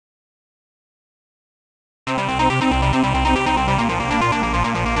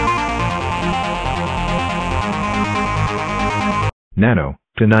Nano,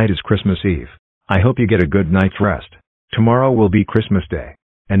 tonight is Christmas Eve. I hope you get a good night's rest. Tomorrow will be Christmas Day.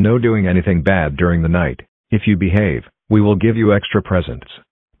 And no doing anything bad during the night. If you behave, we will give you extra presents.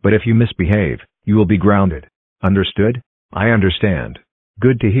 But if you misbehave, you will be grounded. Understood? I understand.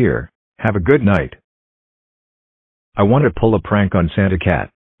 Good to hear. Have a good night. I want to pull a prank on Santa Cat.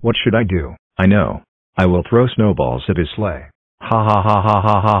 What should I do? I know. I will throw snowballs at his sleigh. Ha ha ha ha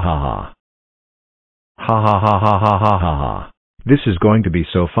ha ha ha ha. Ha ha ha ha ha ha ha ha. This is going to be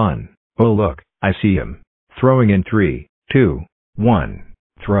so fun. Oh look, I see him. Throwing in 3, 2, 1,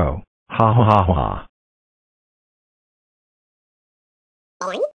 throw. Ha ha ha ha.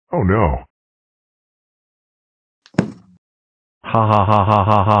 Oh no. Ha ha ha ha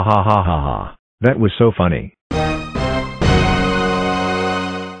ha ha ha ha ha ha. That was so funny.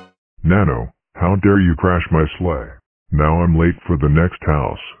 Nano, how dare you crash my sleigh? Now I'm late for the next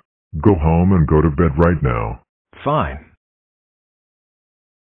house. Go home and go to bed right now. Fine.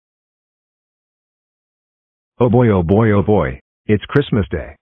 Oh boy, oh boy, oh boy. It's Christmas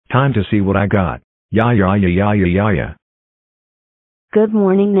Day. Time to see what I got. Ya ya ya ya ya ya ya. Good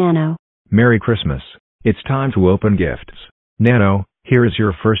morning, Nano. Merry Christmas. It's time to open gifts. Nano, here is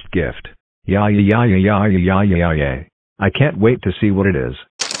your first gift. Ya ya ya ya ya ya ya ya ya. I can't wait to see what it is.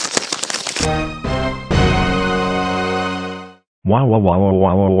 Wow wow wow wow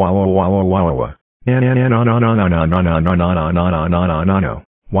wow wow wow wow wow wow. No no no no no no no no no no no no no no no no no.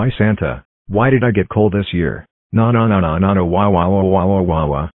 Why Santa? Why did I get cold this year? No no no no no no wow wow wow wow wow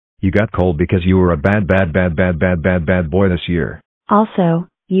wow. You got cold because you were a bad boy this year. Also,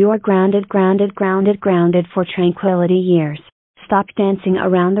 you are grounded for tranquility years. Stop dancing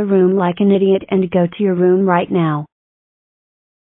around the room like an idiot and go to your room right now.